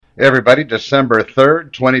Hey everybody, December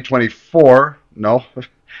 3rd, 2024. No,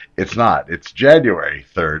 it's not. It's January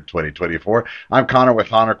 3rd, 2024. I'm Connor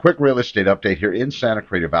with Honor. Quick real estate update here in Santa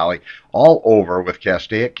Clarita Valley, all over with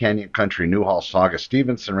Castaic Canyon Country, Newhall, Sauga,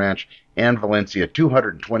 Stevenson Ranch, and Valencia.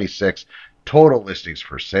 226 total listings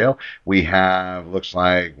for sale. We have, looks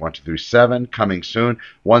like, 1, 2, 3, 7 coming soon.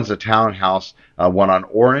 One's a townhouse, one on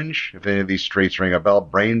Orange, if any of these streets ring a bell,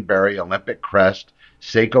 Brainberry, Olympic Crest,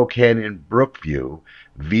 Seco Canyon, Brookview,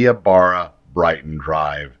 Via Barra, Brighton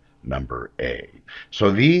Drive, number A.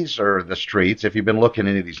 So these are the streets. If you've been looking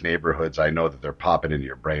into these neighborhoods, I know that they're popping into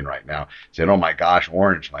your brain right now, saying, "Oh my gosh,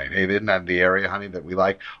 Orange Lane. Hey, isn't that the area, honey, that we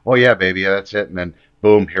like?" "Oh yeah, baby, yeah, that's it." And then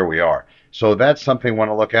boom, here we are. So that's something you want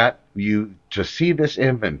to look at. You to see this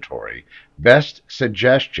inventory. Best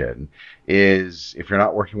suggestion is if you're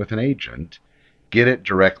not working with an agent, get it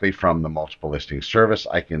directly from the multiple listing service.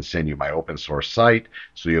 I can send you my open source site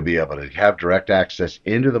so you'll be able to have direct access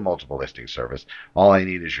into the multiple listing service. All I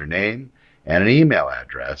need is your name and an email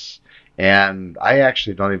address, and I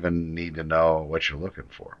actually don't even need to know what you're looking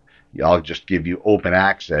for. I'll just give you open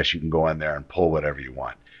access. You can go in there and pull whatever you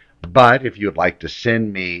want. But if you'd like to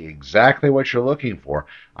send me exactly what you're looking for,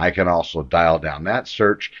 I can also dial down that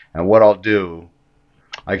search. And what I'll do,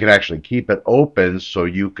 I can actually keep it open so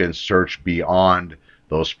you can search beyond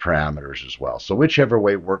those parameters as well. So whichever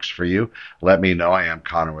way works for you, let me know. I am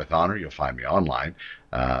Connor with Honor. You'll find me online.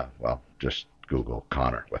 Just Google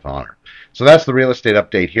Connor with Honor. So that's the real estate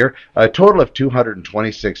update here. A total of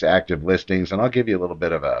 226 active listings, and I'll give you a little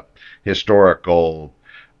bit of a historical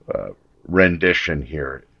rendition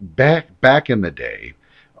here. Back in the day,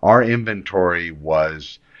 our inventory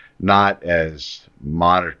was not as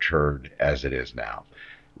monitored as it is now.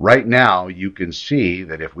 Right now, you can see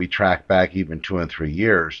that if we track back even 2 and 3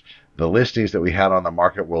 years, the listings that we had on the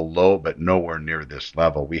market were low, but nowhere near this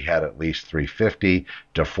level. We had at least 350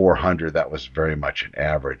 to 400. That was very much an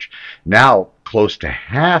average. Now, close to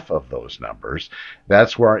half of those numbers,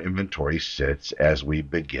 that's where our inventory sits as we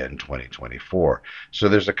begin 2024. So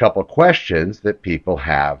there's a couple of questions that people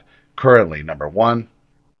have currently. Number one,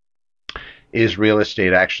 is real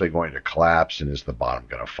estate actually going to collapse and is the bottom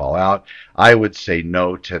going to fall out? I would say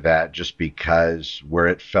no to that, just because where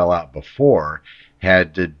it fell out before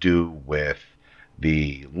had to do with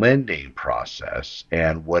the lending process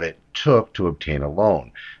and what it took to obtain a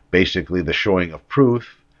loan. Basically, the showing of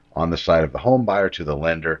proof on the side of the home buyer to the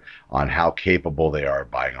lender on how capable they are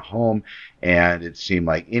of buying a home. And it seemed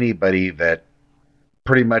like anybody that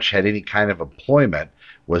pretty much had any kind of employment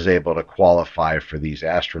was able to qualify for these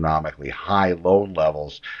astronomically high loan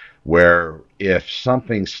levels, where if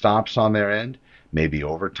something stops on their end, maybe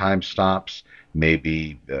overtime stops,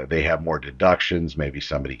 maybe they have more deductions, maybe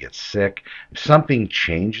somebody gets sick, if something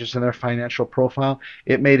changes in their financial profile,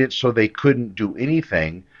 it made it so they couldn't do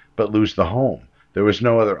anything but lose the home. There was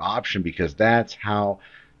no other option, because that's how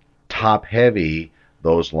top heavy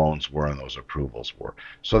those loans were and those approvals were.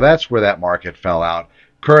 So that's where that market fell out.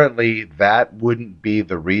 Currently, that wouldn't be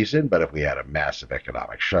the reason, but if we had a massive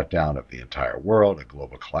economic shutdown of the entire world, a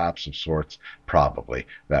global collapse of sorts, probably,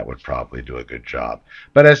 that would probably do a good job.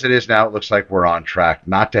 But as it is now, it looks like we're on track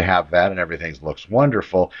not to have that, and everything looks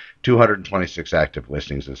wonderful. 226 active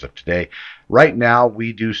listings as of today. Right now,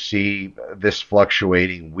 we do see this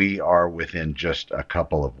fluctuating. We are within just a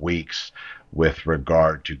couple of weeks with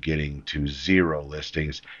regard to getting to zero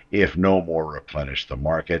listings if no more replenish the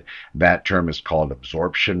market. That term is called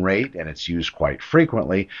absorption rate, and it's used quite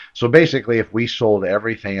frequently. So basically, if we sold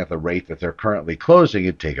everything at the rate that they're currently closing,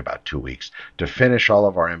 it'd take about 2 weeks to finish all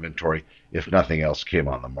of our inventory if nothing else came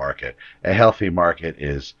on the market. A healthy market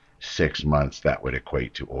is 6 months. That would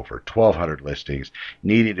equate to over 1,200 listings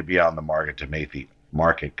needing to be on the market to make the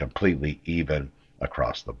market completely even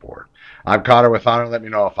across the board. I'm Connor with Honor. Let me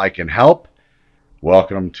know if I can help.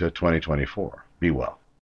 Welcome to 2024. Be well.